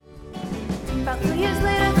About 2 years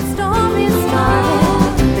later, the storm is started.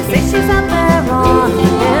 They say she's out there on the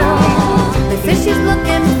hill. They say she's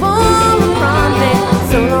looking for a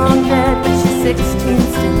rendezvous. So long dead, but she's 16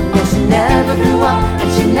 still. Yeah, she never grew up, and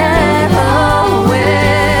she never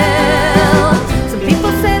will. Some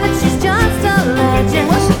people say that she's just a legend.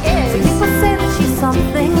 Well, she is. Some people say that she's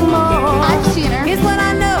something more. I've seen her. Here's what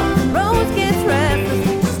I know: the rose gets restless.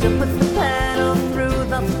 She still puts the pedal through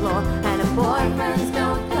the floor, and her boyfriends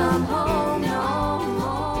don't come home no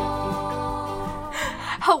more.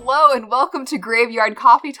 Hello and welcome to Graveyard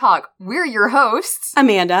Coffee Talk. We're your hosts,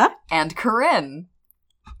 Amanda. and Corinne.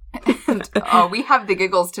 And we have the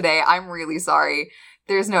giggles today. I'm really sorry.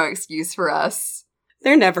 There's no excuse for us.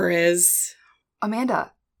 There never is.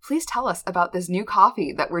 Amanda, please tell us about this new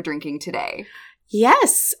coffee that we're drinking today.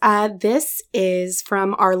 Yes, this is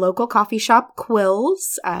from our local coffee shop,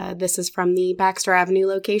 Quills. This is from the Baxter Avenue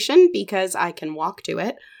location because I can walk to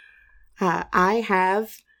it. I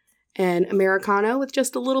have an Americano with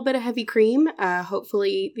just a little bit of heavy cream.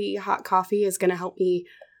 Hopefully the hot coffee is going to help me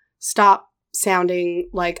stop sounding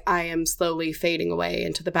like I am slowly fading away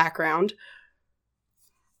into the background.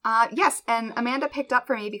 Yes, and Amanda picked up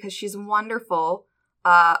for me because she's wonderful,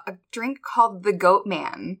 a drink called the Goat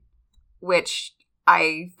Man, which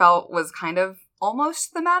I felt was kind of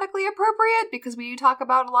almost thematically appropriate because we talk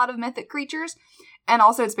about a lot of mythic creatures. And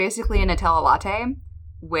also it's basically a Nutella latte,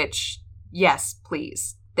 which, yes,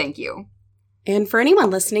 please. Thank you. And for anyone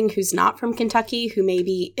listening who's not from Kentucky, who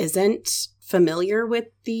maybe isn't familiar with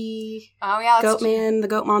the Goat Man, the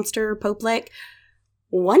Goat Monster, Pope Lick,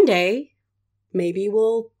 one day maybe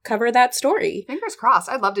we'll cover that story. Fingers crossed.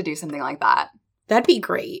 I'd love to do something like that. That'd be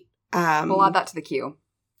great. We'll add that to the queue.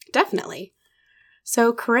 Definitely.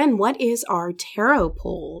 So, Corinne, what is our tarot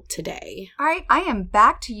pull today? All right, I am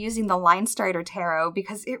back to using the Line Strider Tarot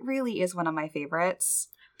because it really is one of my favorites.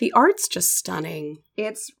 The art's just stunning.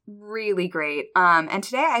 It's really great. And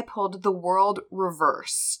today I pulled The World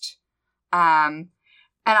Reversed. And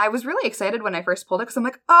I was really excited when I first pulled it because I'm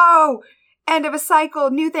like, oh, end of a cycle,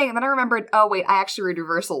 new thing. And then I remembered, oh, wait, I actually read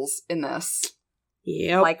reversals in this.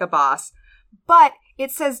 Yep. Like a boss. But it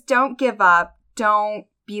says don't give up, don't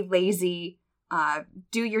be lazy,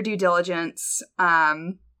 do your due diligence,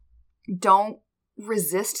 don't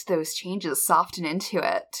resist those changes, soften into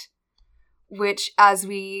it. Which, as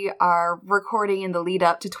we are recording in the lead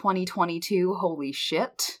up to 2022, holy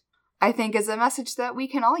shit, I think is a message that we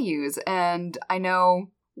can all use. And I know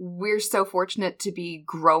we're so fortunate to be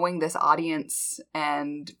growing this audience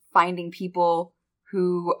and finding people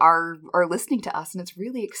who are listening to us. And it's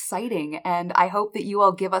really exciting. And I hope that you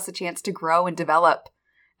all give us a chance to grow and develop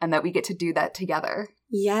and that we get to do that together.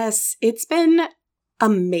 Yes, it's been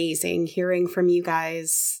amazing hearing from you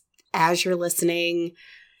guys as you're listening,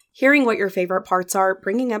 hearing what your favorite parts are,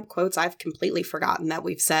 bringing up quotes I've completely forgotten that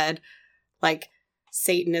we've said, like,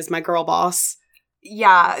 Satan is my girl boss.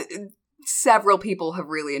 Yeah, several people have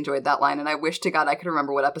really enjoyed that line, and I wish to God I could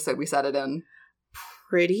remember what episode we said it in.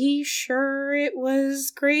 Pretty sure it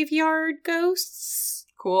was Graveyard Ghosts.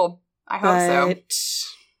 Cool. I hope but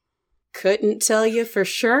couldn't tell you for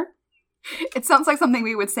sure. It sounds like something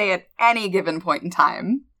we would say at any given point in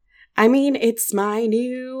time. I mean, it's my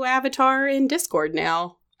new avatar in Discord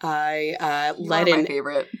now. I let my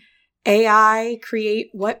favorite AI create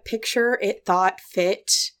what picture it thought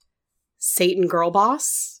fit Satan Girl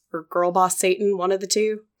Boss or Girl Boss Satan, one of the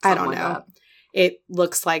two. I don't know. That. It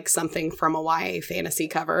looks like something from a YA fantasy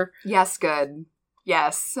cover. Yes, good.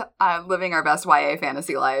 Yes, living our best YA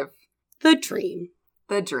fantasy life. The dream.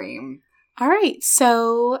 The dream. All right,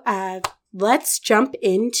 so let's jump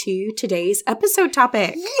into today's episode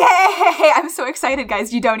topic. Yay! I'm so excited,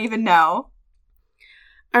 guys. You don't even know.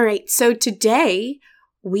 All right, so today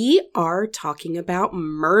we are talking about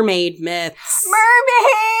mermaid myths.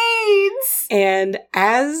 Mermaids! And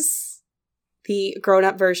as the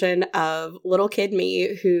grown-up version of little kid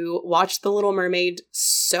me who watched The Little Mermaid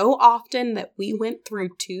so often that we went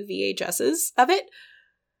through 2 VHSs of it,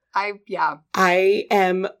 I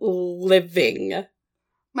am living.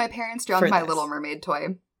 My parents drowned my Little Mermaid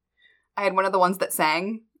toy. I had one of the ones that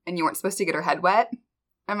sang, and you weren't supposed to get her head wet,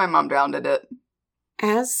 and my mom drowned it.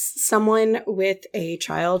 As someone with a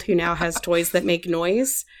child who now has toys that make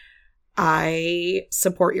noise, I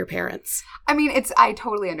support your parents. I mean, I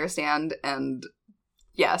totally understand, and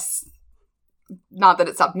yes. Not that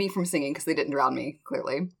it stopped me from singing, because they didn't drown me,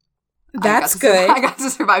 clearly. That's good. I got to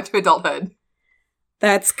survive to adulthood.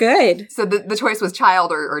 That's good. So the choice was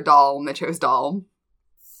child or doll, and they chose doll.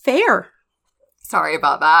 Fair. Sorry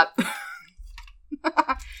about that.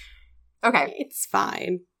 Okay. It's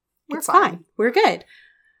fine. We're fine. We're good.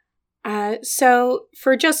 So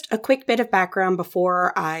for just a quick bit of background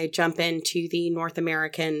before I jump into the North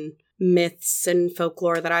American myths and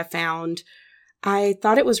folklore that I found, I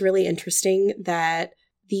thought it was really interesting that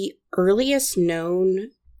the earliest known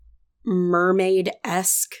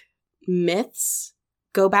mermaid-esque myths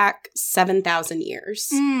go back 7,000 years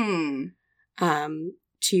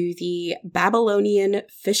to the Babylonian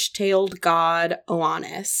fish-tailed god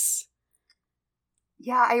Oannes.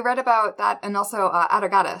 Yeah, I read about that, and also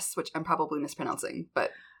Atargatis, which I'm probably mispronouncing, but...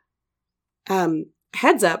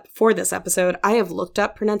 Heads up, for this episode, I have looked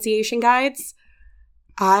up pronunciation guides.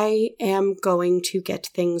 I am going to get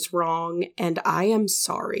things wrong, and I am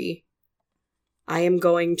sorry. I am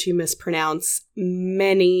going to mispronounce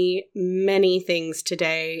many, many things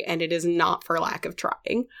today, and it is not for lack of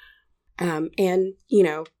trying. And, you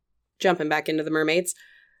know, jumping back into the mermaids,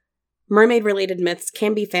 mermaid-related myths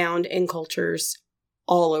can be found in cultures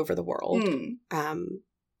all over the world. You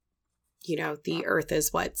know, the earth is,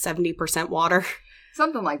 70% water?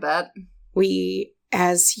 Something like that. We,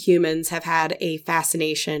 as humans, have had a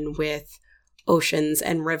fascination with oceans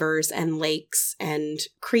and rivers and lakes and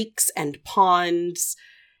creeks and ponds.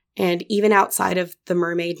 And even outside of the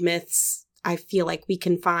mermaid myths, I feel like we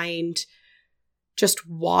can find just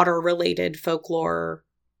water-related folklore.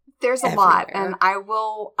 There's a everywhere. lot, and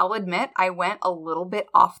I'll admit, I went a little bit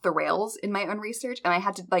off the rails in my own research, and I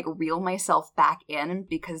had to, reel myself back in,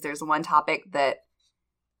 because there's one topic that,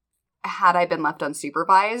 had I been left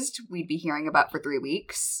unsupervised, we'd be hearing about for 3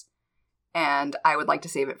 weeks, and I would like to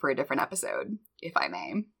save it for a different episode, if I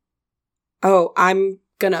may. Oh, I'm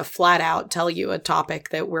gonna flat out tell you a topic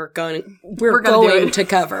that we're going to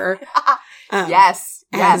cover. Yes,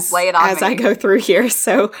 lay it on me. As I go through here,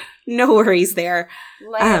 so no worries there.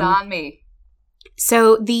 Lay it on me.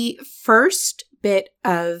 So the first bit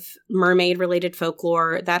of mermaid-related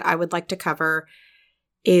folklore that I would like to cover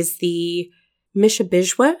is the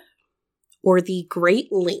Mishibijwe, or the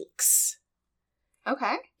Great Lynx.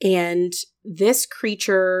 Okay. And this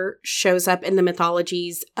creature shows up in the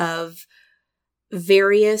mythologies of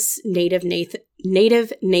various native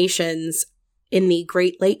nations in the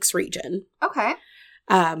Great Lakes region. Okay.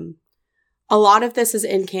 A lot of this is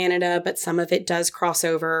in Canada, but some of it does cross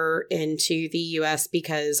over into the U.S.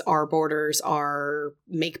 because our borders are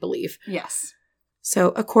make-believe. Yes. So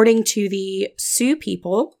according to the Sioux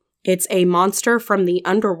people, it's a monster from the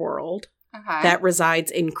underworld that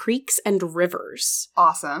resides in creeks and rivers.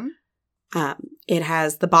 Awesome. It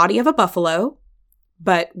has the body of a buffalo,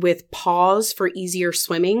 but with paws for easier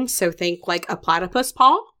swimming. So think like a platypus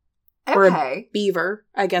paw. Or a beaver,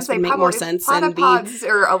 I guess, would make more sense. Platypods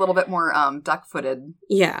are a little bit more duck-footed.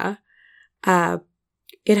 Yeah.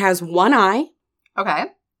 It has one eye. Okay.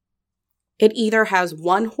 It either has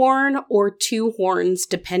one horn or two horns,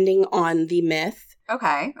 depending on the myth.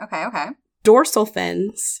 Okay. Dorsal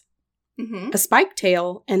fins, Mm-hmm. a spiked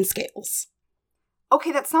tail, and scales.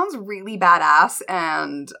 Okay, that sounds really badass,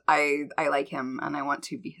 and I like him, and I want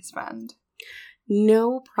to be his friend.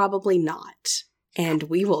 No, probably not. And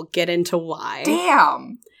we will get into why.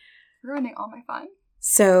 Damn! Ruining all my fun.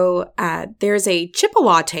 So there's a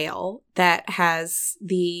Chippewa tale that has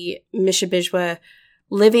the Mishibijwe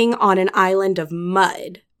living on an island of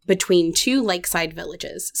mud between two lakeside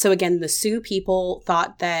villages. So again, the Sioux people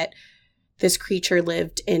thought that this creature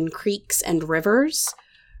lived in creeks and rivers,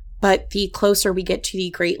 but the closer we get to the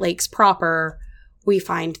Great Lakes proper, we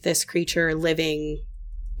find this creature living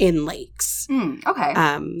in lakes. Okay.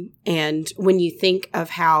 And when you think of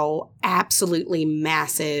how absolutely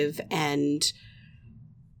massive and...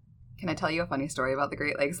 Can I tell you a funny story about the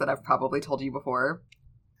Great Lakes that I've probably told you before?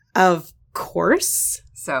 Of course.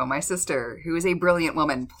 So my sister, who is a brilliant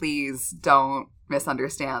woman, please don't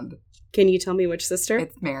misunderstand. Can you tell me which sister?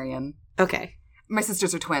 It's Marion. Okay. My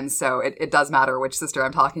sisters are twins, so it does matter which sister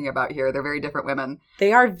I'm talking about here. They're very different women.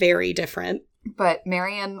 They are very different. But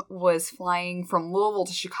Marion was flying from Louisville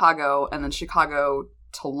to Chicago and then Chicago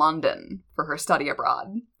to London for her study abroad.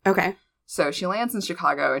 Okay. So she lands in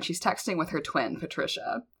Chicago and she's texting with her twin,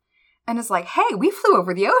 Patricia, and is like, hey, we flew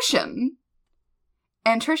over the ocean.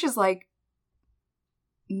 And Trisha's like,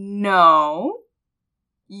 no,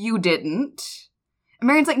 you didn't. And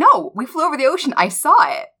Marion's like, no, we flew over the ocean. I saw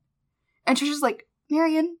it. And Trisha's like,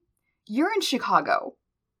 Marion, you're in Chicago.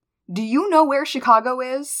 Do you know where Chicago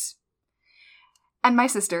is? And my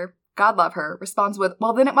sister, God love her, responds with,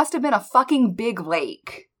 well, then it must have been a fucking big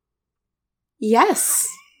lake. Yes.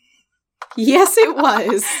 Yes, it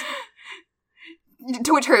was.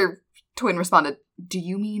 To which her twin responded, do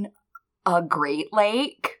you mean a Great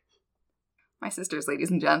Lake? My sisters,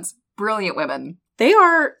 ladies and gents, brilliant women. They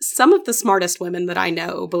are some of the smartest women that I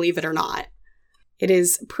know, believe it or not. It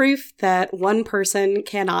is proof that one person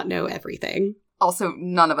cannot know everything. Also,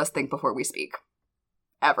 none of us think before we speak.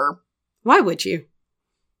 Ever. Why would you?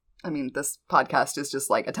 I mean, this podcast is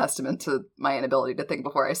just like a testament to my inability to think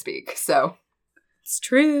before I speak, so. It's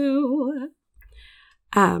true.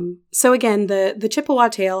 So again, the Chippewa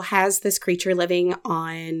tale has this creature living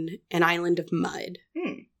on an island of mud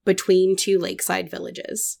between two lakeside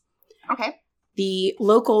villages. Okay. The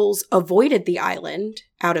locals avoided the island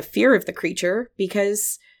out of fear of the creature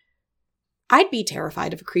because I'd be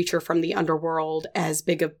terrified of a creature from the underworld as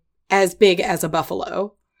big as a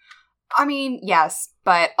buffalo. I mean, yes,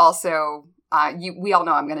 but also, we all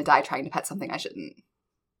know I'm going to die trying to pet something I shouldn't.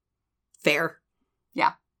 Fair.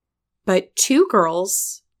 Yeah. But two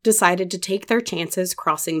girls decided to take their chances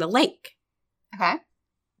crossing the lake. Okay.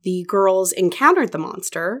 The girls encountered the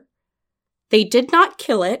monster. They did not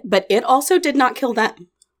kill it, but it also did not kill them.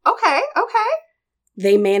 Okay.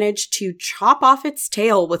 They managed to chop off its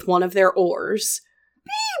tail with one of their oars.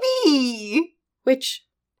 Baby! Which,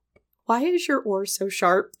 why is your oar so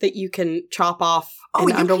sharp that you can chop off an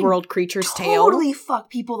you underworld can creature's tail? Totally fuck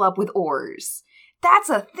people up with oars. That's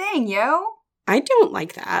a thing, yo. I don't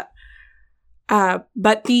like that.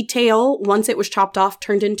 But the tail, once it was chopped off,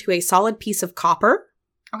 turned into a solid piece of copper.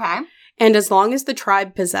 Okay. And as long as the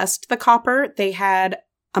tribe possessed the copper, they had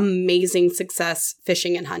amazing success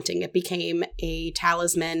fishing and hunting. It became a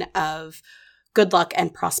talisman of good luck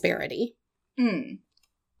and prosperity.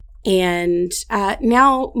 And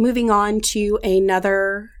now moving on to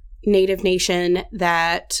another native nation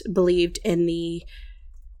that believed in the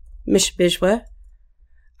Mishbishwa.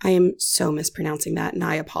 I am so mispronouncing that, and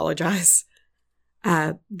I apologize.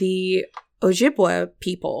 The Ojibwa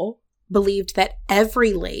people believed that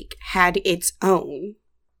every lake had its own.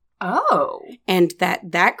 Oh. And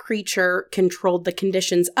that creature controlled the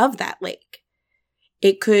conditions of that lake.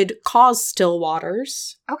 It could cause still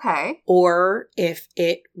waters. Okay. Or if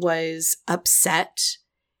it was upset,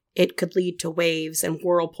 it could lead to waves and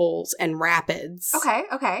whirlpools and rapids. Okay.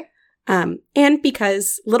 And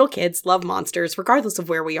because little kids love monsters, regardless of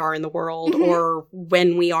where we are in the world or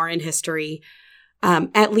when we are in history,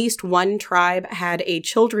 at least one tribe had a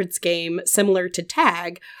children's game similar to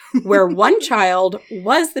tag, where one child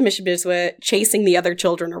was the Mishbishwa chasing the other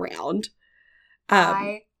children around.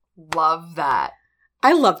 I love that.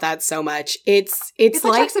 I love that so much. It's like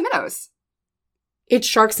Sharks and Minnows. It's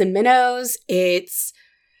Sharks and Minnows. It's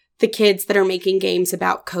the kids that are making games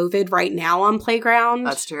about COVID right now on Playground.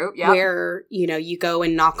 That's true. Yeah. Where, you go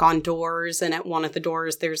and knock on doors, and at one of the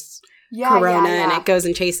doors there's Corona, and it goes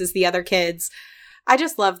and chases the other kids. I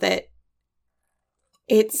just love that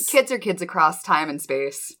it's... Kids are kids across time and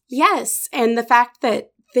space. Yes, and the fact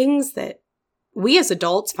that things that we as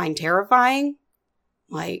adults find terrifying,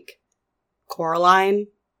 like Coraline,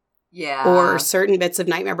 or certain bits of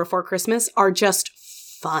Nightmare Before Christmas, are just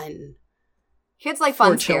fun. Kids like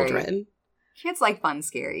fun, for children. Kids like fun,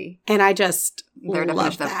 scary. And I just Their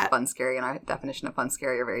love definition that. of fun, scary and our definition of fun,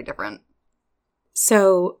 scary are very different.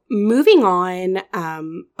 So moving on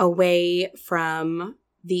away from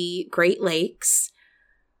the Great Lakes,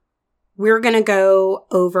 we're going to go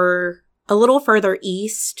over a little further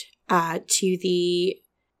east to the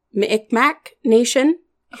Mi'kmaq Nation,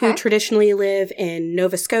 who traditionally live in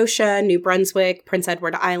Nova Scotia, New Brunswick, Prince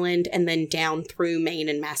Edward Island, and then down through Maine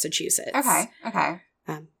and Massachusetts. Okay.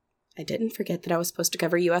 I didn't forget that I was supposed to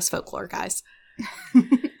cover U.S. folklore, guys.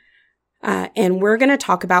 And we're going to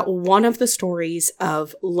talk about one of the stories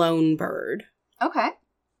of Lone Bird. Okay.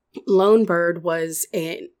 Lone Bird was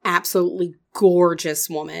an absolutely gorgeous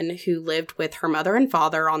woman who lived with her mother and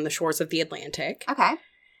father on the shores of the Atlantic. Okay.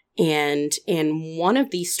 And in one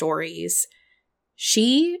of these stories,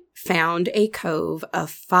 she found a cove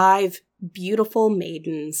of 5 beautiful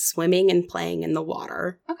maidens swimming and playing in the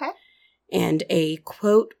water. Okay. And a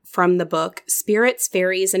quote from the book Spirits,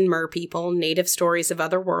 Fairies, and Merpeople, Native Stories of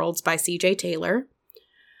Other Worlds by C.J. Taylor.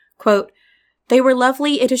 Quote, "They were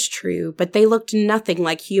lovely, it is true, but they looked nothing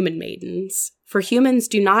like human maidens, for humans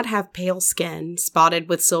do not have pale skin spotted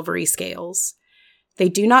with silvery scales. They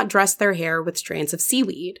do not dress their hair with strands of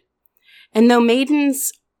seaweed. And though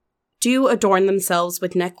maidens do adorn themselves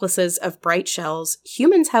with necklaces of bright shells,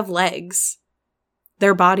 humans have legs.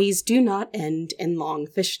 Their bodies do not end in long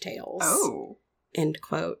fishtails." Oh. End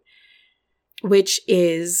quote. Which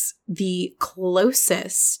is the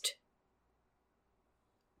closest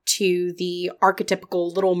to the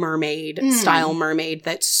archetypical Little Mermaid style mermaid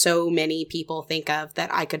that so many people think of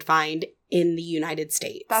that I could find in the United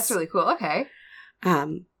States. That's really cool. Okay.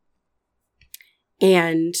 And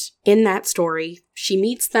in that story, she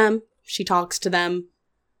meets them, she talks to them,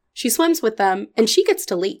 she swims with them, and she gets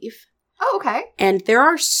to leave. Oh, okay. And there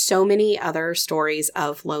are so many other stories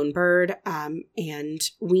of Lone Bird, and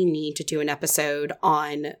we need to do an episode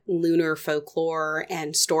on lunar folklore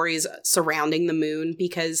and stories surrounding the moon,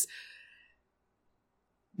 because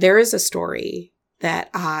there is a story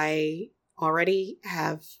that I already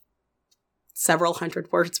have several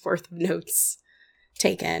hundred words worth of notes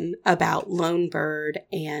taken about Lone Bird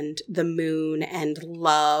and the moon and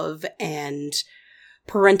love and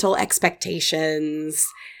parental expectations.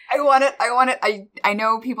 I want it. I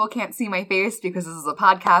know people can't see my face because this is a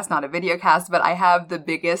podcast, not a video cast, but I have the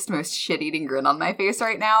biggest, most shit-eating grin on my face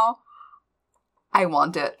right now. I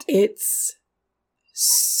want it. It's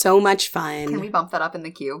so much fun. Can we bump that up in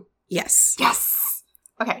the queue? Yes. Yes!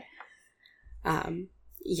 Okay.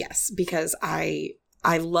 Yes, because I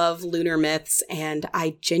love lunar myths, and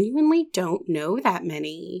I genuinely don't know that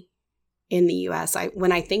many in the U.S.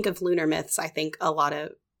 When I think of lunar myths, I think a lot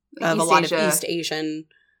of East Asian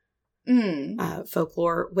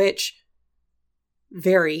folklore, which,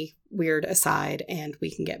 very weird aside, and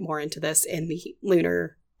we can get more into this in the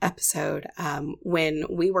lunar episode. When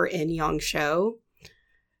we were in Yangshuo,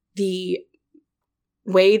 the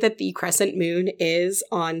way that the crescent moon is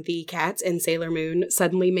on the cats in Sailor Moon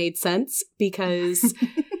suddenly made sense, because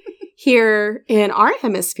here in our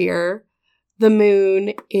hemisphere, the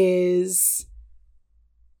moon is...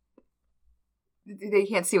 They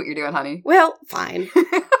can't see what you're doing, honey. Well, fine.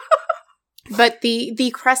 But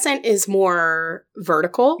the crescent is more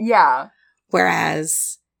vertical. Yeah.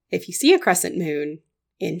 Whereas if you see a crescent moon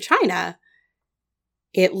in China,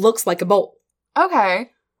 it looks like a bowl. Okay.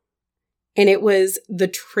 And it was the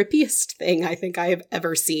trippiest thing I think I have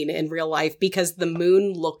ever seen in real life, because the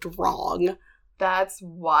moon looked wrong. That's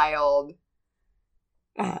wild.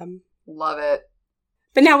 Love it.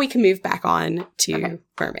 But now we can move back on to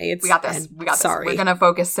mermaids. We got this. Sorry. We're going to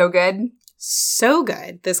focus so good. So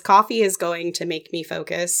good. This coffee is going to make me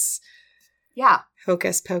focus. Yeah.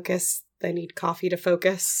 Hocus pocus. I need coffee to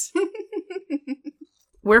focus.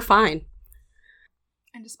 We're fine.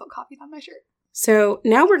 I just spilled coffee on my shirt. So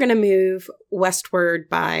now we're going to move westward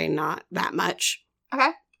by not that much.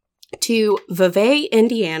 Okay. To Vevey,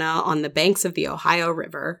 Indiana, on the banks of the Ohio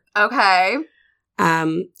River. Okay.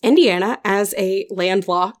 Indiana, as a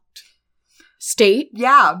landlocked state,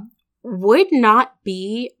 Yeah. would not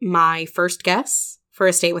be my first guess for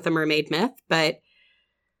a state with a mermaid myth, but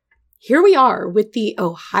here we are with the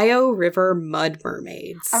Ohio River mud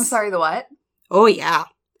mermaids. I'm sorry, the what? Oh, yeah.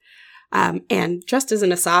 And just as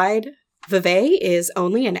an aside, Vevey is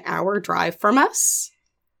only an hour drive from us.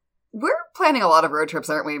 We're planning a lot of road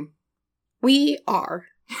trips, aren't we? We are.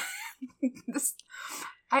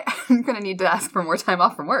 I'm going to need to ask for more time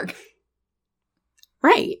off from work.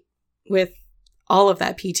 Right. With all of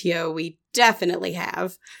that PTO, we definitely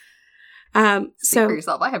have. Speak for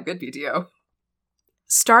yourself. I have good PTO.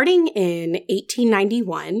 Starting in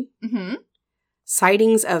 1891, Mm-hmm.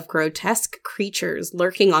 sightings of grotesque creatures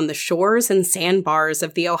lurking on the shores and sandbars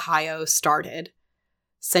of the Ohio started,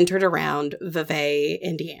 centered around Vevey,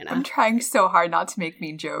 Indiana. I'm trying so hard not to make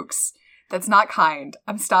mean jokes. That's not kind.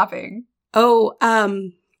 I'm stopping. Oh,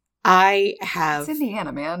 I have It's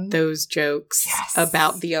Indiana, man. those jokes Yes.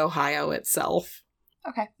 about the Ohio itself.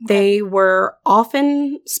 Okay. They were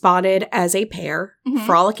often spotted as a pair, Mhm.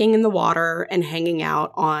 frolicking in the water and hanging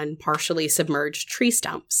out on partially submerged tree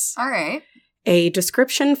stumps. All right. A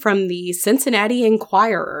description from the Cincinnati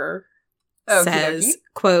Enquirer Okie says, dokie.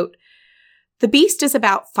 quote, "The beast is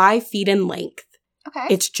about 5 feet in length.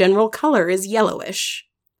 Okay. Its general color is yellowish.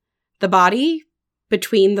 The body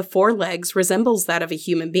between the 4 legs resembles that of a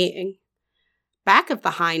human being. Back of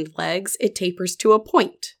the hind legs, it tapers to a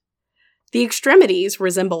point. The extremities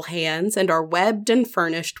resemble hands and are webbed and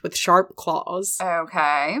furnished with sharp claws.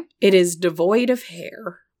 Okay. It is devoid of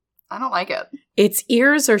hair. I don't like it. Its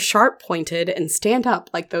ears are sharp-pointed and stand up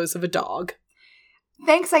like those of a dog."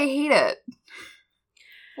 Thanks, I hate it.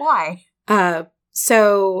 Why?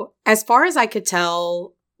 So, as far as I could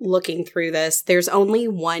tell, looking through this, there's only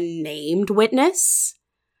one named witness.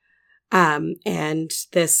 And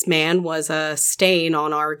this man was a stain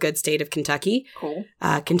on our good state of Kentucky. Cool.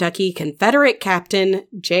 Kentucky Confederate Captain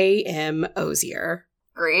J.M. Ozier.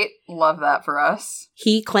 Great. Love that for us.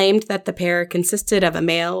 He claimed that the pair consisted of a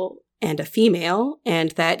male and a female, and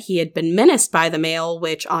that he had been menaced by the male,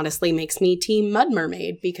 which honestly makes me team Mud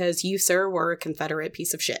Mermaid, because you, sir, were a Confederate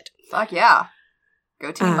piece of shit. Fuck yeah.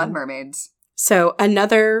 Go Team Mud Mermaids. So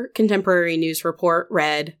another contemporary news report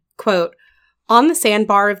read, quote, "On the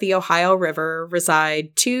sandbar of the Ohio River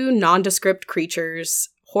reside 2 nondescript creatures,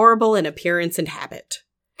 horrible in appearance and habit.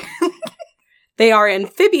 They are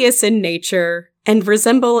amphibious in nature and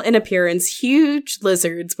resemble in appearance huge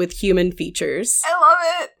lizards with human features. I love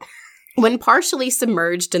it. When partially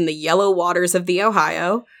submerged in the yellow waters of the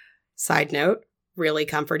Ohio, side note, really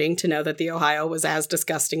comforting to know that the Ohio was as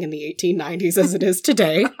disgusting in the 1890s as it is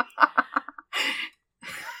today,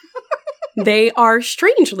 they are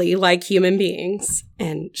strangely like human beings.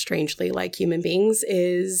 And strangely like human beings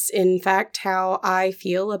is, in fact, how I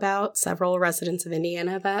feel about several residents of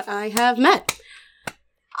Indiana that I have met.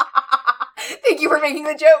 Thank you for making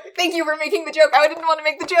the joke. Thank you for making the joke. I didn't want to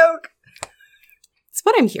make the joke. It's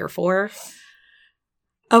what I'm here for.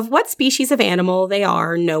 Of what species of animal they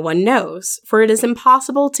are, no one knows, for it is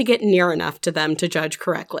impossible to get near enough to them to judge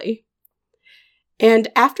correctly. And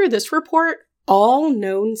after this report, all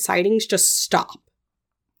known sightings just stop.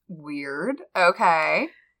 Weird. Okay.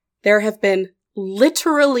 There have been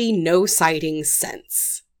literally no sightings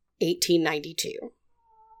since 1892.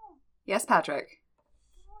 Yes, Patrick.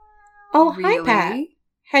 Oh, Really? hi, Pat.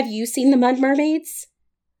 Have you seen the mud mermaids?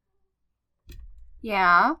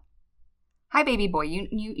 Yeah. Hi, baby boy. You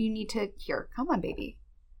need to... Here, come on, baby.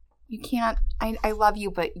 You can't... I love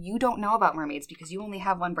you, but you don't know about mermaids because you only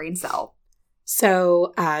have one brain cell.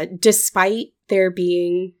 So, despite there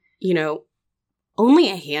being, only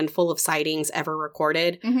a handful of sightings ever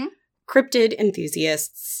recorded, cryptid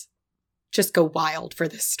enthusiasts just go wild for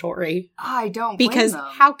this story. I don't blame Because them.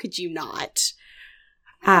 how could you not?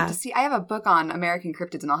 I have to see. I have a book on American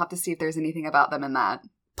cryptids, and I'll have to see if there's anything about them in that.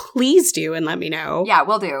 Please do and let me know. Yeah,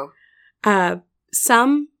 will do.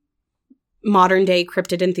 Some modern-day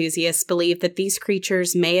cryptid enthusiasts believe that these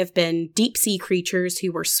creatures may have been deep-sea creatures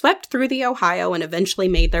who were swept through the Ohio and eventually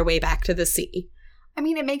made their way back to the sea. I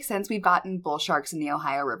mean, it makes sense. We've gotten bull sharks in the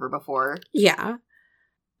Ohio River before. Yeah.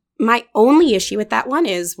 My only issue with that one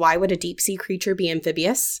is, why would a deep-sea creature be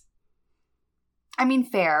amphibious? I mean,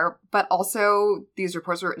 fair, but also these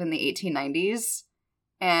reports were written in the 1890s,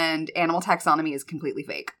 and animal taxonomy is completely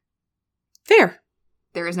fake. Fair.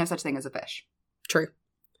 There is no such thing as a fish. True.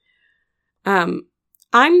 I'm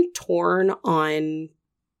torn on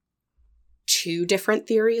two different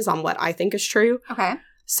theories on what I think is true. Okay.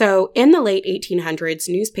 So, in the late 1800s,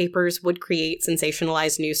 newspapers would create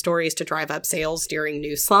sensationalized news stories to drive up sales during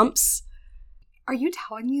news slumps. Are you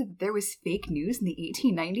telling me that there was fake news in the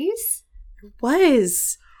 1890s? It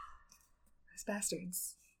was. Those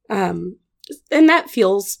bastards. And that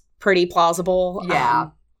feels pretty plausible. Yeah.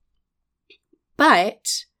 But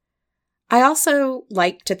I also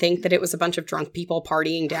like to think that it was a bunch of drunk people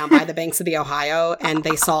partying down by the banks of the Ohio, and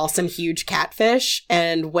they saw some huge catfish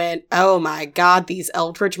and went, oh my God, these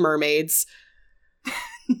eldritch mermaids.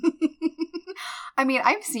 I mean,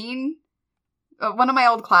 I've seen one of my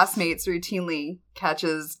old classmates routinely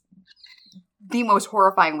catches the most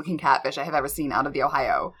horrifying looking catfish I have ever seen out of the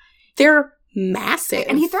Ohio. They're massive.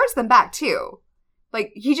 And he throws them back too.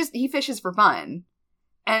 Like, he fishes for fun.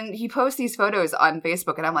 And he posts these photos on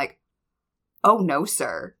Facebook, and I'm like, oh no,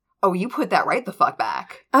 sir. Oh, you put that right the fuck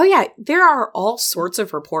back. Oh yeah, there are all sorts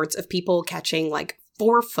of reports of people catching like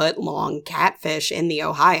 4-foot-long catfish in the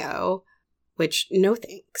Ohio, which, no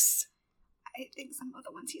thanks. I think some of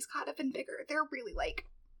the ones he's caught have been bigger. They're really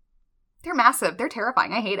they're massive. They're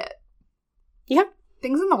terrifying. I hate it. Yeah.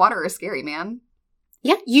 Things in the water are scary, man.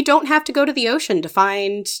 Yeah, you don't have to go to the ocean to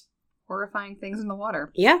find... Horrifying things in the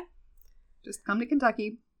water. Yeah. Just come to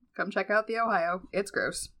Kentucky. Come check out the Ohio. It's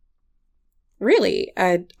gross. Really,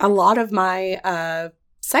 a lot of my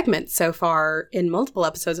segments so far in multiple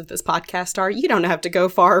episodes of this podcast are, you don't have to go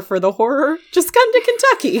far for the horror, just come to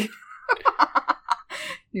Kentucky.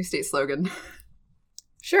 New state slogan.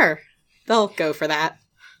 Sure, they'll go for that.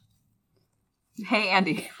 Hey,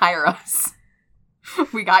 Andy, hire us.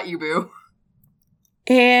 We got you, boo.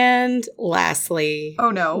 And lastly, oh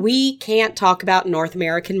no, we can't talk about North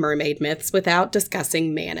American mermaid myths without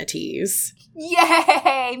discussing manatees.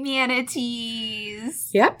 Yay, manatees!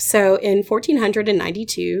 Yep, so in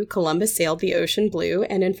 1492, Columbus sailed the ocean blue,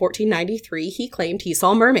 and in 1493, he claimed he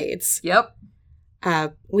saw mermaids. Yep.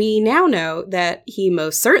 We now know that he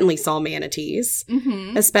most certainly saw manatees,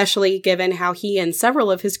 especially given how he and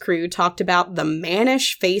several of his crew talked about the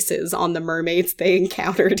mannish faces on the mermaids they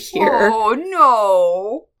encountered here. Oh,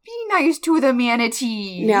 no. Be nice to the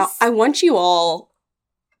manatees. Now, I want you all,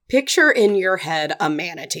 picture in your head a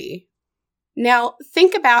manatee. Now,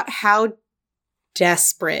 think about how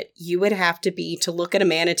desperate you would have to be to look at a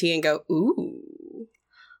manatee and go, ooh.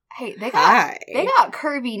 Hey, they got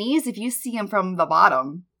curvy knees if you see them from the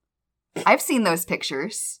bottom. I've seen those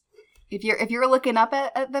pictures. If you're looking up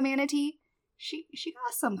at the manatee, she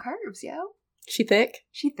got some curves, yo. She thick?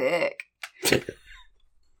 She thick.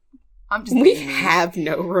 I'm just We being mean. have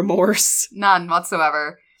no remorse. None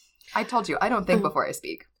whatsoever. I told you, I don't think before I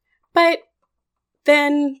speak. But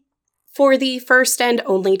then, for the first and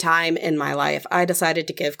only time in my life, I decided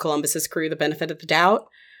to give Columbus's crew the benefit of the doubt.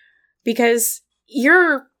 Because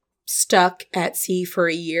you're stuck at sea for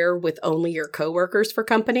a year with only your coworkers for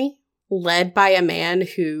company, led by a man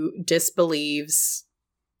who disbelieves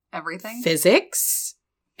Everything? physics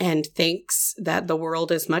and thinks that the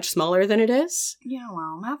world is much smaller than it is. Yeah,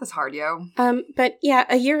 well, math is hard, yo. But yeah,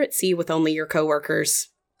 a year at sea with only your coworkers,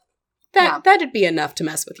 Yeah. that'd be enough to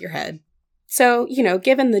mess with your head. So,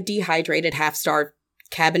 given the dehydrated, half-starved,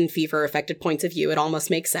 cabin fever-affected points of view, it almost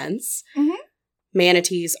makes sense. Mhm.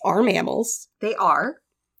 Manatees are mammals. They are.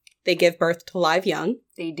 They give birth to live young.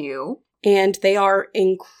 They do. And they are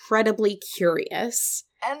incredibly curious.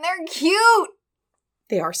 And they're cute!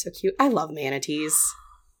 They are so cute. I love manatees.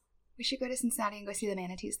 We should go to Cincinnati and go see the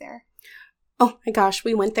manatees there. Oh my gosh,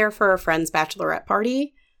 we went there for a friend's bachelorette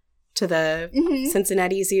party to the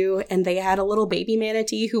Cincinnati Zoo, and they had a little baby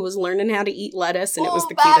manatee who was learning how to eat lettuce, and it was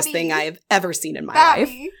the cutest thing I have ever seen in my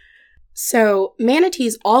life. So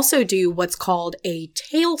manatees also do what's called a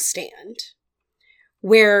tail stand,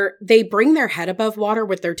 where they bring their head above water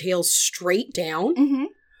with their tails straight down,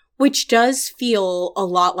 which does feel a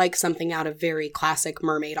lot like something out of very classic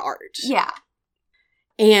mermaid art. Yeah.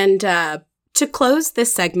 And to close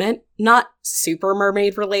this segment, not super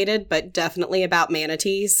mermaid related, but definitely about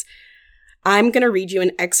manatees, I'm going to read you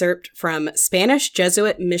an excerpt from Spanish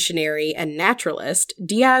Jesuit missionary and naturalist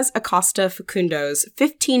Diaz Acosta Facundo's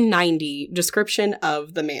 1590 description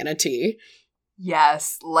of the manatee.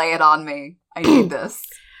 Yes, lay it on me. I need this.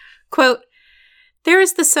 Quote, "There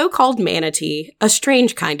is the so-called manatee, a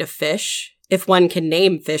strange kind of fish, if one can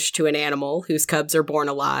name fish to an animal whose cubs are born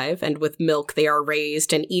alive, and with milk they are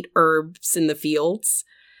raised and eat herbs in the fields,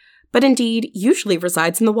 but indeed usually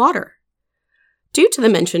resides in the water. Due to the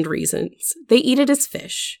mentioned reasons, they eat it as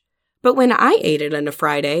fish, but when I ate it on a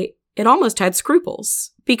Friday, it almost had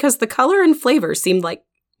scruples, because the color and flavor seemed like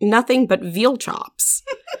nothing but veal chops.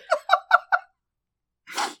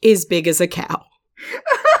 Is big as a cow."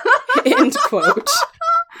 End quote.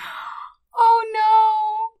 Oh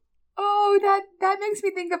no! Oh, that makes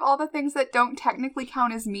me think of all the things that don't technically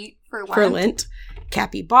count as meat for Lent. For Lent.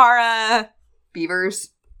 Capybara. Beavers.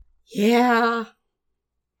 Yeah.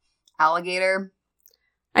 Alligator.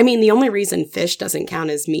 I mean, the only reason fish doesn't count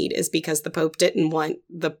as meat is because the Pope didn't want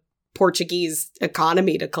the Portuguese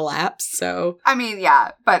economy to collapse, so. I mean,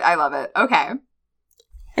 yeah, but I love it. Okay.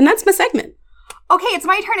 And that's my segment. Okay, it's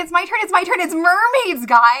my turn. It's mermaids,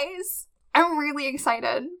 guys. I'm really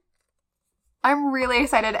excited.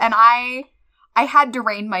 And I had to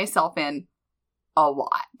rein myself in a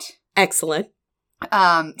lot. Excellent.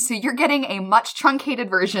 So you're getting a much truncated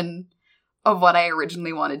version of what I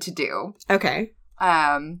originally wanted to do. Okay.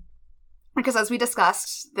 Because as we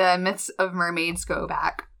discussed, the myths of mermaids go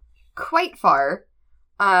back quite far.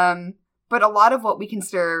 But a lot of what we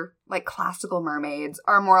consider like classical mermaids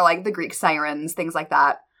are more like the Greek sirens, things like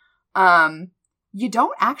that. You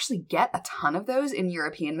don't actually get a ton of those in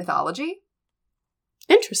European mythology.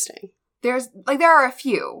 Interesting. There are a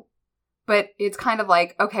few, but it's kind of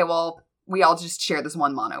like, okay, well, we all just share this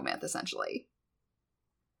one monomyth, essentially.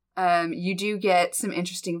 You do get some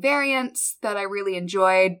interesting variants that I really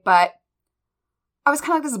enjoyed, but I was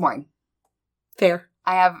kind of like, this is boring. Fair.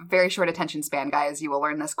 I have very short attention span, guys. You will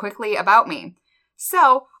learn this quickly about me.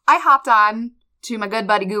 So I hopped on to my good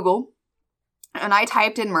buddy Google, and I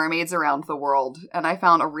typed in mermaids around the world, and I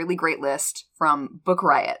found a really great list from Book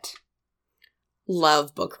Riot.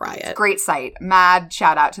 Love Book Riot. Great site. Mad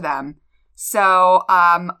shout out to them. So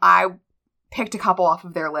I picked a couple off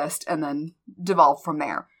of their list and then devolved from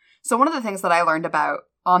there. So one of the things that I learned about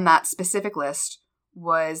on that specific list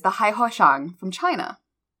was the Hai Ho Shang from China.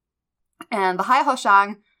 And the Hai Ho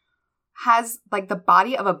Shang has like the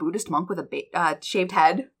body of a Buddhist monk with a shaved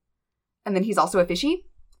head. And then he's also a fishy.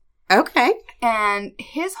 Okay. And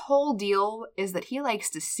his whole deal is that he likes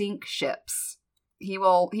to sink ships. He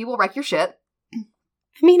will wreck your shit.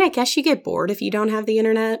 I mean, I guess you get bored if you don't have the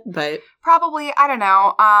internet, but... Probably, I don't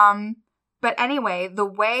know. But anyway, the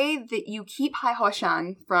way that you keep Hai Ho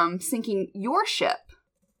Shang from sinking your ship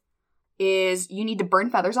is you need to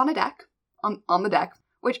burn feathers on a deck, on the deck,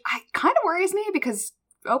 which kind of worries me because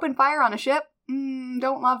open fire on a ship,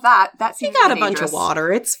 don't love that. That seems You got really a bunch dangerous. of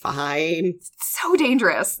water, it's fine. It's so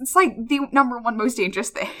dangerous. It's like the number one most dangerous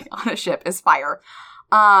thing on a ship is fire.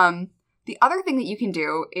 The other thing that you can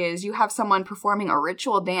do is you have someone performing a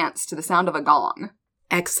ritual dance to the sound of a gong.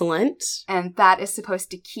 Excellent. And that is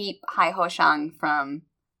supposed to keep Hai Ho Shang from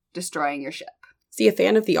destroying your ship. Is he a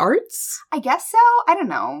fan of the arts? I guess so. I don't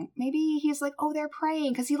know. Maybe he's like, oh, they're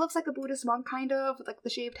praying, because he looks like a Buddhist monk, kind of, with like the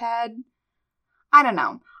shaved head. I don't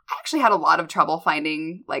know. I actually had a lot of trouble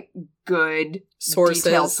finding like good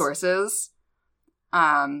detailed sources.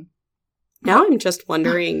 Now I'm just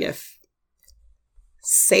wondering if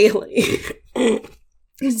sailing,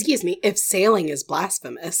 excuse me, if sailing is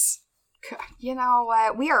blasphemous. You know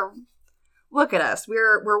what? Look at us.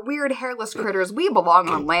 We're weird hairless critters. We belong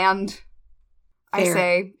on land. I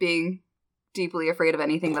say, being deeply afraid of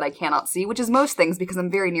anything that I cannot see, which is most things because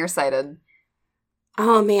I'm very nearsighted.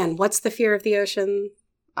 Oh man, what's the fear of the ocean?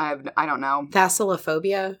 I don't know.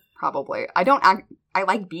 Thalassophobia? Probably. I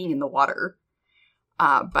like being in the water.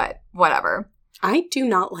 But whatever. I do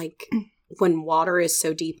not like when water is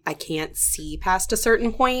so deep I can't see past a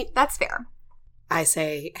certain point. That's fair. I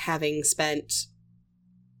say, having spent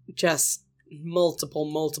just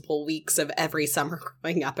multiple weeks of every summer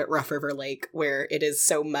growing up at Rough River Lake where it is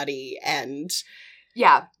so muddy and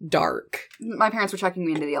dark. My parents were chucking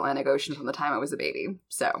me into the Atlantic Ocean from the time I was a baby,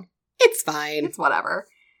 so it's fine. It's whatever.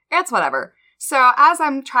 So as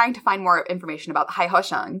I'm trying to find more information about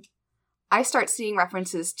Haihoshang, I start seeing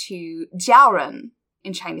references to Jiaoren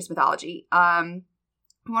in Chinese mythology.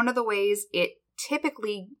 One of the ways it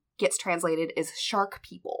typically gets translated is shark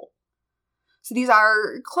people. So these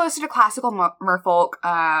are closer to classical merfolk.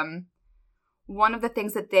 One of the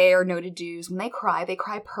things that they are noted to do is when they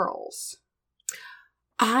cry pearls.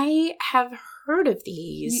 I have heard of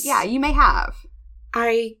these. Yeah, you may have.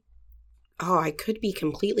 I could be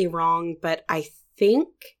completely wrong, but I think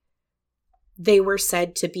they were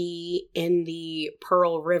said to be in the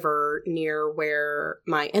Pearl River near where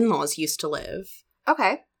my in-laws used to live.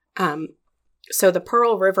 Okay. So the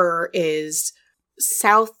Pearl River is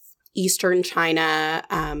southeastern China.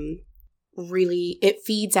 Really, it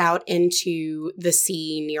feeds out into the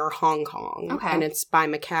sea near Hong Kong. Okay. And it's by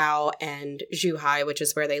Macau and Zhuhai, which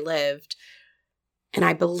is where they lived. And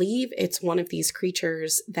I believe it's one of these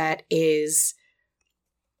creatures that is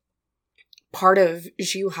part of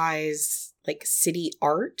Zhuhai's, like, city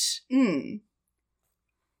art. Yeah,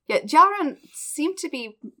 Jiaoren seem to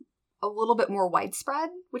be a little bit more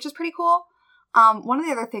widespread, which is pretty cool. One of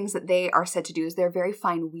the other things that they are said to do is they're very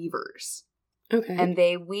fine weavers. Okay. And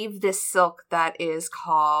they weave this silk that is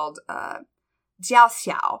called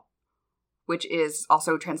jiaoxiao, which is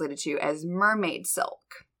also translated to as mermaid silk.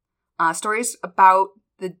 Stories about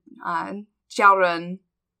the Jiaoren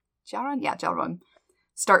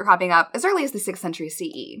start cropping up as early as the 6th century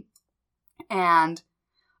CE. And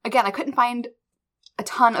again, I couldn't find a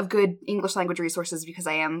ton of good English language resources because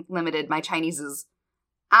I am limited. My Chinese is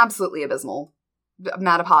absolutely abysmal.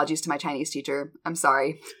 Mad apologies to my Chinese teacher. I'm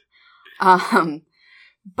sorry.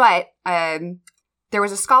 But there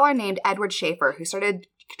was a scholar named Edward Schaefer who started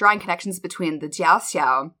drawing connections between the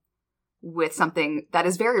jiaoxiao with something that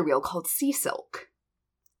is very real called sea silk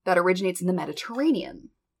that originates in the Mediterranean.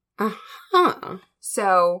 Uh-huh.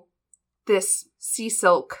 So this sea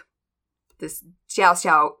silk, this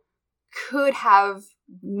jiaoxiao, could have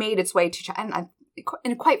made its way to China.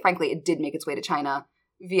 And quite frankly, it did make its way to China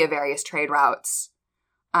via various trade routes.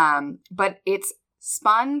 But it's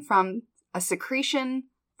spun from a secretion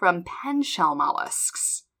from pen shell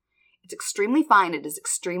mollusks. It's extremely fine. It is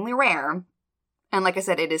extremely rare. And like I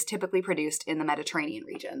said, it is typically produced in the Mediterranean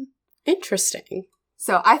region. Interesting.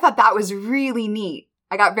 So I thought that was really neat.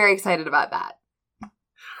 I got very excited about that.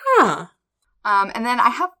 Huh. And then I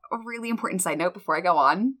have a really important side note before I go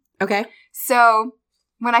on. Okay. So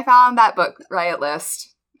when I found that book, Riot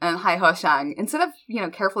List, and Haihoshang, instead of,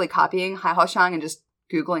 carefully copying Haihoshang and just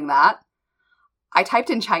Googling that, I typed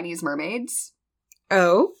in Chinese mermaids.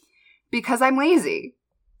 Oh? Because I'm lazy.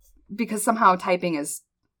 Because somehow typing is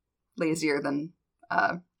lazier than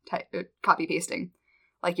copy pasting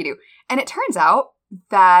like you do. And it turns out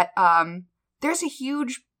that there's a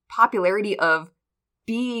huge popularity of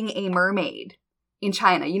being a mermaid in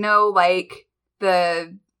China. Like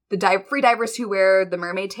the free divers who wear the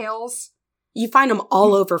mermaid tails. You find them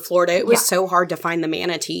all over Florida. It was so hard to find the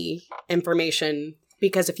manatee information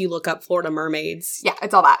because if you look up Florida mermaids. Yeah,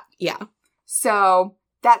 it's all that. Yeah. So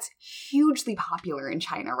that's hugely popular in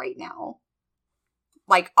China right now.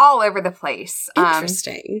 Like all over the place.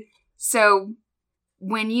 Interesting. So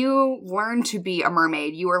when you learn to be a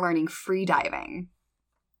mermaid, you are learning free diving.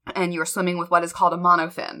 And you're swimming with what is called a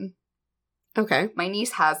monofin. Okay. My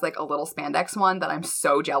niece has like a little spandex one that I'm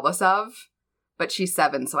so jealous of. But she's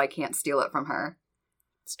 7, so I can't steal it from her.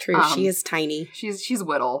 It's true. She is tiny. She's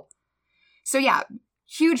whittle. So yeah,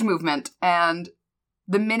 huge movement. And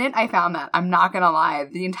the minute I found that, I'm not going to lie,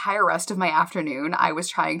 the entire rest of my afternoon, I was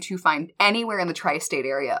trying to find anywhere in the tri-state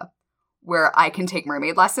area where I can take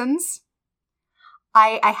mermaid lessons.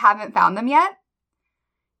 I haven't found them yet.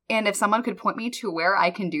 And if someone could point me to where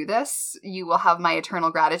I can do this, you will have my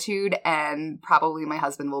eternal gratitude, and probably my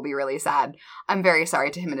husband will be really sad. I'm very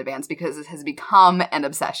sorry to him in advance because it has become an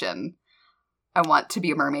obsession. I want to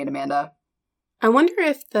be a mermaid, Amanda. I wonder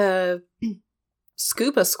if the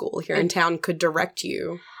scuba school here in town could direct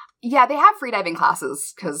you. Yeah, they have freediving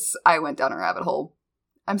classes because I went down a rabbit hole.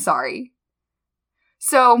 I'm sorry.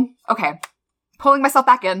 So, okay. Pulling myself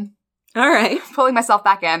back in. All right. Pulling myself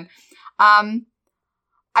back in.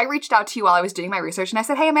 I reached out to you while I was doing my research and I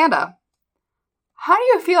said, hey, Amanda, how do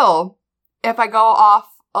you feel if I go off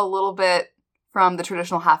a little bit from the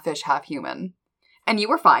traditional half fish, half human? And you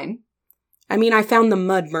were fine. I mean, I found the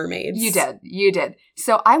mud mermaids. You did.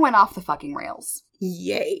 So I went off the fucking rails.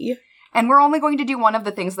 Yay. And we're only going to do one of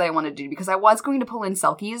the things that I want to do because I was going to pull in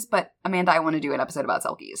Selkies, but Amanda, I want to do an episode about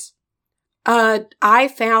Selkies. I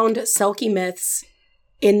found Selkie myths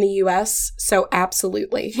in the US, so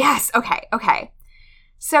absolutely. Yes, okay.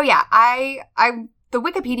 So yeah, the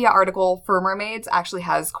Wikipedia article for mermaids actually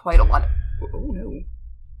has quite a lot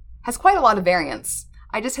of variants.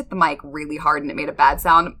 I just hit the mic really hard and it made a bad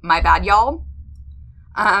sound. My bad, y'all.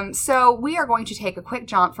 So we are going to take a quick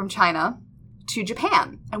jaunt from China to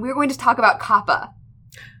Japan, and we're going to talk about kappa.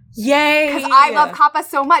 Yay! Because I love kappa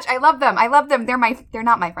so much. I love them. They're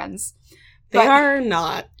not my friends. They are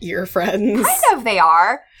not your friends. Kind of they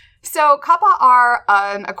are. So, kappa are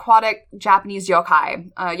an aquatic Japanese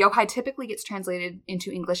yokai. Yokai typically gets translated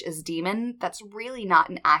into English as demon. That's really not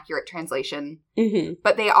an accurate translation. Mm-hmm.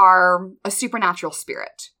 But they are a supernatural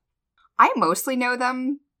spirit. I mostly know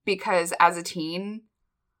them because as a teen,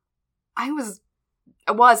 I was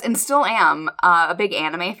and still am a big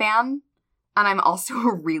anime fan. And I'm also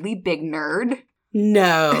a really big nerd.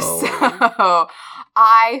 No. So,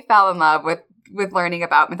 I fell in love with learning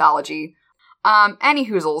about mythology. Any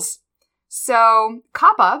hoozles. So,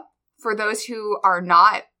 kappa, for those who are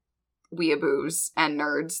not weeaboos and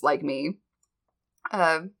nerds like me.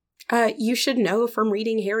 You should know from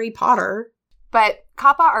reading Harry Potter. But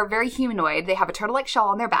kappa are very humanoid. They have a turtle-like shell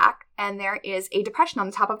on their back, and there is a depression on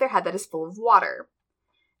the top of their head that is full of water.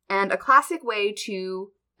 And a classic way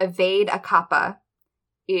to evade a kappa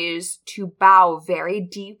is to bow very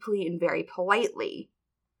deeply and very politely,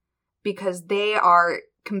 because they are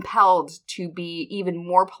compelled to be even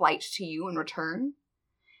more polite to you in return.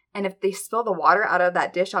 And if they spill the water out of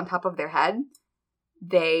that dish on top of their head,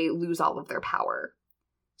 they lose all of their power.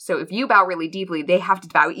 So if you bow really deeply, they have to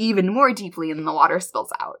bow even more deeply and the water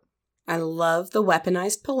spills out. I love the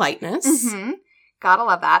weaponized politeness. Mm-hmm. Gotta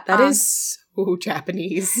love that. That is so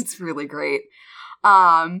Japanese. It's really great.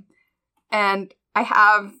 And I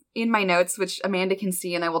have in my notes, which Amanda can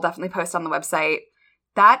see and I will definitely post on the website,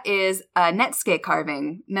 that is a Netsuke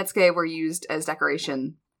carving. Netsuke were used as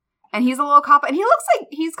decoration. And he's a little kappa, and he looks like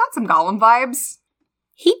he's got some Gollum vibes.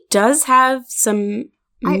 He does have some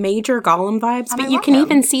major Gollum vibes, but you can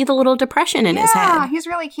even see the little depression in his head. Yeah, he's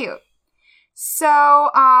really cute. So,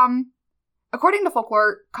 according to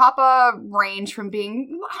folklore, kappa range from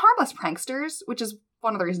being harmless pranksters, which is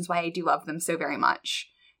one of the reasons why I do love them so very much,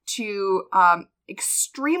 to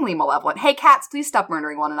extremely malevolent. Hey, cats, please stop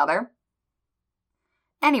murdering one another.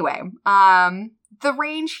 Anyway, the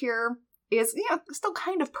range here is, still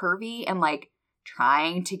kind of pervy and,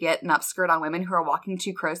 trying to get an upskirt on women who are walking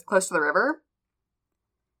too close to the river.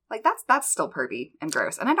 That's still pervy and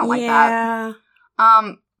gross, and I don't like that.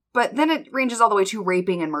 But then it ranges all the way to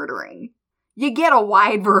raping and murdering. You get a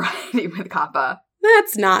wide variety with kappa.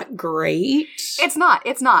 That's not great. It's not.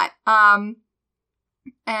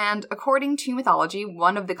 And according to mythology,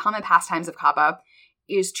 one of the common pastimes of kappa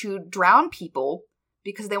is to drown people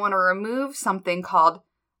because they want to remove something called,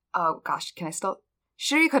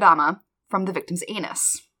 shirikodama from the victim's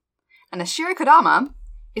anus. And the shirikodama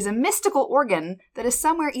is a mystical organ that is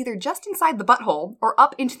somewhere either just inside the butthole or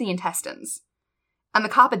up into the intestines. And the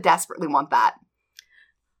kappa desperately want that.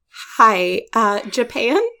 Hi,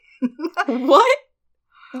 Japan? What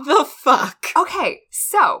the fuck? Okay,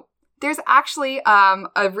 so there's actually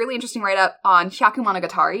a really interesting write-up on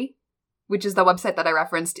Hyakumonogatari, which is the website that I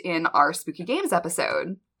referenced in our Spooky Games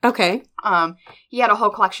episode. Okay. He had a whole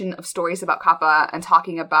collection of stories about kappa and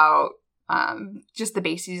talking about just the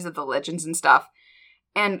bases of the legends and stuff.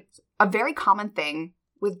 And a very common thing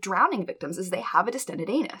with drowning victims is they have a distended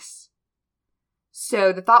anus.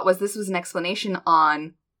 So the thought was this was an explanation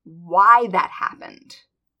on why that happened.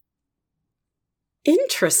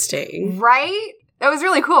 Interesting. Right? That was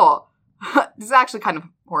really cool. This is actually kind of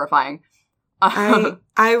horrifying.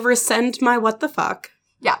 I rescind my what the fuck.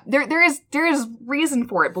 Yeah, there is reason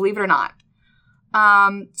for it, believe it or not.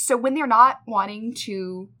 So when they're not wanting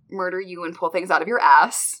to murder you and pull things out of your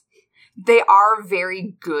ass, they are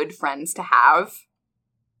very good friends to have.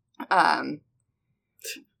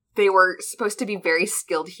 They were supposed to be very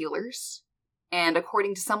skilled healers, and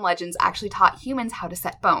according to some legends, actually taught humans how to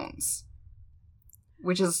set bones,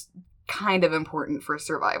 which is kind of important for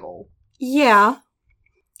survival. Yeah.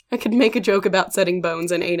 I could make a joke about setting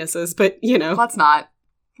bones and anuses, but, you know. Let's not.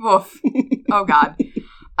 Woof. Oh, God.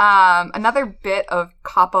 Another bit of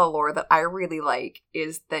Kappa lore that I really like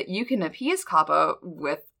is that you can appease Kappa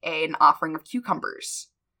with an offering of cucumbers.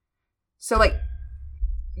 So, like,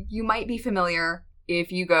 you might be familiar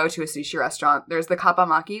if you go to a sushi restaurant. There's the Kappa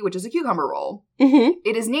Maki, which is a cucumber roll. Mm-hmm.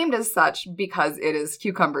 It is named as such because it is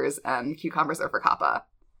cucumbers, and cucumbers are for Kappa.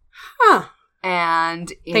 Huh.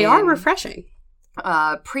 And They are refreshing.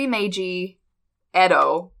 Pre-Meiji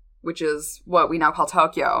Edo, which is what we now call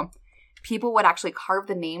Tokyo, people would actually carve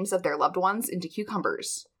the names of their loved ones into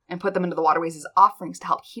cucumbers and put them into the waterways as offerings to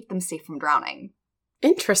help keep them safe from drowning.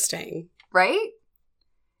 Interesting. Right?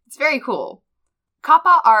 It's very cool.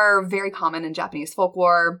 Kappa are very common in Japanese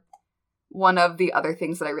folklore. One of the other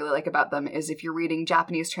things that I really like about them is if you're reading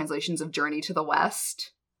Japanese translations of Journey to the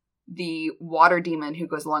West, the water demon who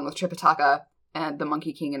goes along with Tripitaka and the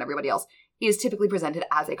Monkey King and everybody else is typically presented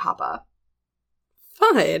as a Kappa.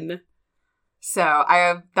 Fun. So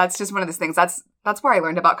that's just one of those things. That's where I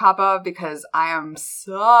learned about Kappa, because I am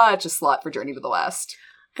such a slut for Journey to the West.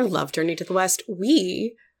 I love Journey to the West.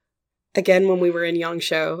 We, again, when we were in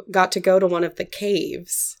Yangsho, got to go to one of the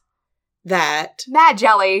caves that Mad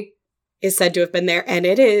Jelly is said to have been there, and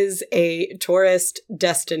it is a tourist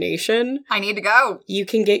destination. I need to go. You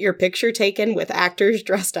can get your picture taken with actors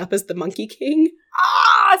dressed up as the Monkey King.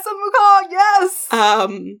 Ah, Samuka, yes!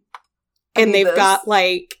 And they've got,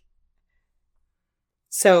 like...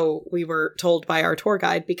 So we were told by our tour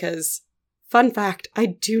guide, because, fun fact, I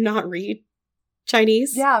do not read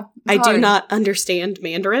Chinese. Yeah. I do not understand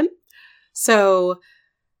Mandarin. So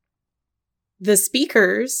the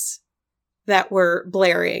speakers that were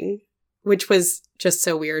blaring, which was just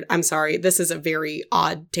so weird. I'm sorry. This is a very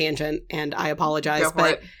odd tangent, and I apologize.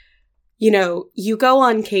 But, you know, you go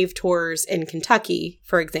on cave tours in Kentucky,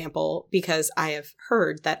 for example, because I have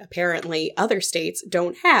heard that apparently other states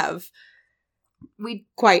don't have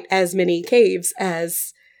quite as many caves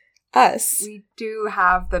as us. We do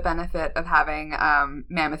have the benefit of having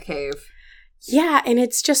Mammoth Cave. Yeah, and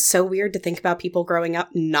it's just so weird to think about people growing up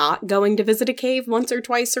not going to visit a cave once or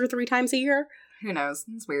twice or 3 times a year. Who knows?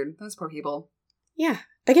 It's weird. Those poor people. Yeah.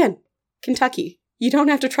 Again, Kentucky. You don't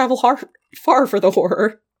have to travel far for the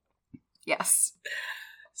horror. Yes.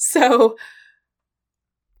 So,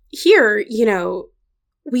 here, you know,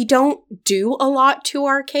 we don't do a lot to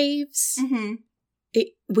our caves. Mm-hmm.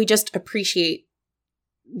 We just appreciate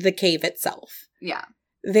the cave itself. Yeah.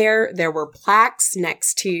 There were plaques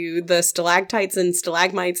next to the stalactites and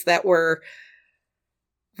stalagmites that were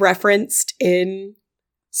referenced in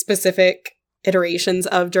specific iterations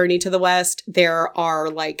of Journey to the West. There are,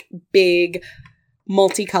 like, big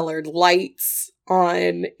multicolored lights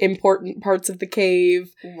on important parts of the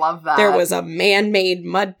cave. Love that. There was a man-made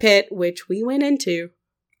mud pit, which we went into.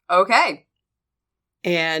 Okay.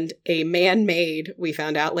 And a man-made, we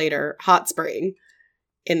found out later, hot spring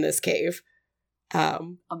in this cave.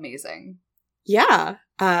 Amazing. Yeah.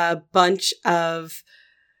 A bunch of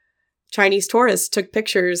Chinese tourists took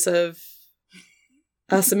pictures of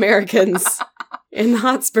us Americans in the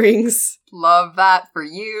hot springs. Love that for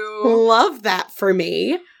you. Love that for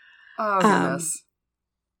me. Oh, goodness.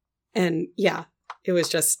 And yeah, it was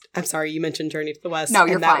just, I'm sorry, you mentioned Journey to the West. No,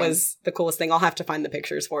 you're and that fine. was the coolest thing. I'll have to find the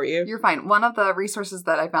pictures for you. You're fine. One of the resources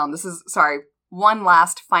that I found, one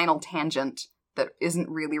last final tangent that isn't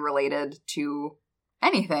really related to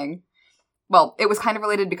anything. Well, it was kind of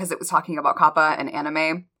related because it was talking about Kappa and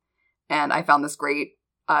anime. And I found this great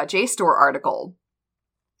JSTOR article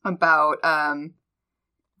about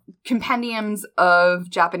compendiums of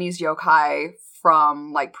Japanese yokai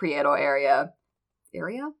from, like, pre-Edo area.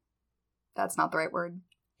 Area? That's not the right word.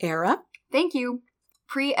 Era? Thank you.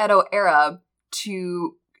 Pre-Edo era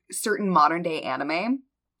to certain modern-day anime,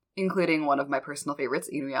 including one of my personal favorites,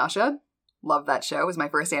 Inuyasha. Love that show. It was my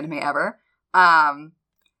first anime ever.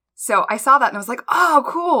 So I saw that and I was like, oh,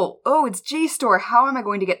 cool. Oh, it's JSTOR. How am I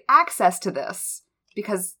going to get access to this?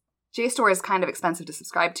 Because JSTOR is kind of expensive to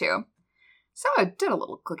subscribe to. So I did a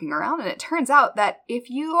little clicking around, and it turns out that if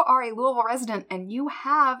you are a Louisville resident and you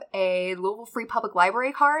have a Louisville Free Public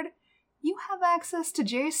Library card, you have access to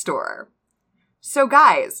JSTOR. So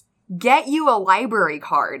guys, get you a library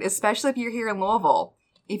card, especially if you're here in Louisville.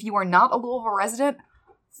 If you are not a Louisville resident,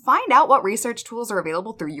 find out what research tools are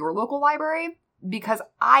available through your local library. because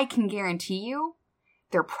I can guarantee you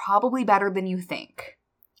they're probably better than you think.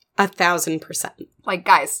 1,000%. Like,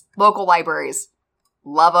 guys, local libraries,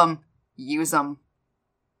 love them, use them.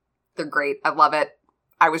 They're great. I love it.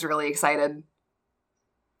 I was really excited.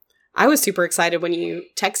 I was super excited when you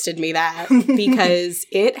texted me that because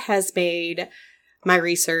it has made my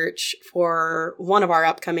research for one of our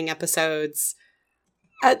upcoming episodes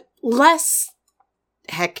less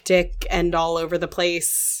hectic and all over the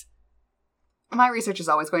place. My research is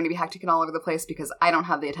always going to be hectic and all over the place because I don't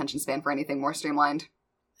have the attention span for anything more streamlined.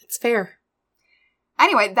 It's fair.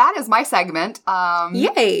 Anyway, that is my segment.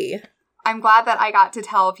 Yay! I'm glad that I got to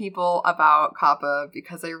tell people about Kappa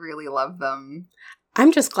because I really love them.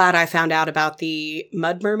 I'm just glad I found out about the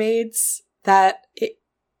mud mermaids that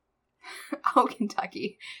Oh,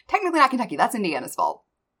 Kentucky. Technically not Kentucky. That's Indiana's fault.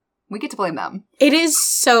 We get to blame them. It is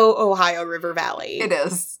so Ohio River Valley. It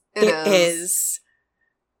is. It is.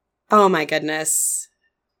 Oh my goodness.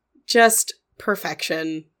 Just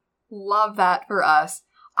perfection. Love that for us.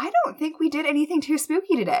 I don't think we did anything too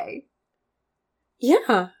spooky today.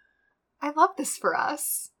 Yeah. I love this for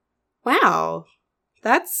us. Wow.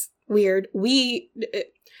 That's weird.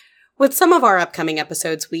 With some of our upcoming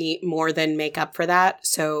episodes, we more than make up for that.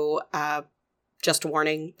 So, just a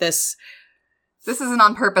warning, this is an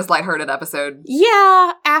on-purpose lighthearted episode.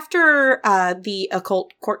 Yeah, after the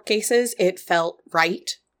occult court cases, it felt right.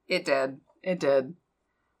 It did.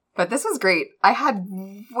 But this was great. I had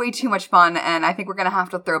way too much fun, and I think we're going to have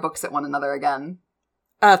to throw books at one another again.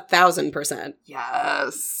 1,000%.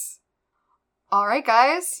 Yes. All right,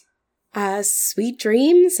 guys. Sweet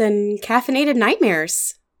dreams and caffeinated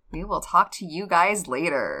nightmares. We will talk to you guys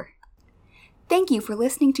later. Thank you for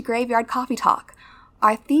listening to Graveyard Coffee Talk.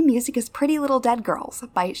 Our theme music is Pretty Little Dead Girls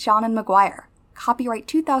by Shannon McGuire. Copyright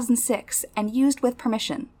 2006 and used with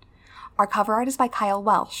permission. Our cover art is by Kyle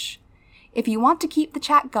Welsh. If you want to keep the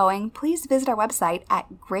chat going, please visit our website at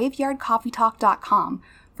graveyardcoffeetalk.com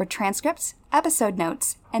for transcripts, episode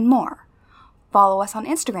notes, and more. Follow us on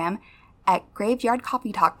Instagram at Graveyard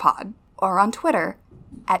Coffee Talk Pod or on Twitter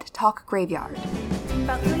at Talk Graveyard.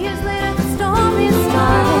 About 2 years later, the story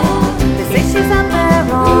started. They say she's out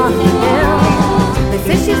there on the hill. They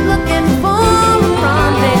say she's looking for a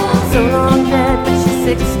prom date. So long dead, but she's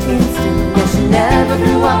 16 still. Yeah, she never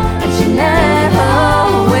grew up and she never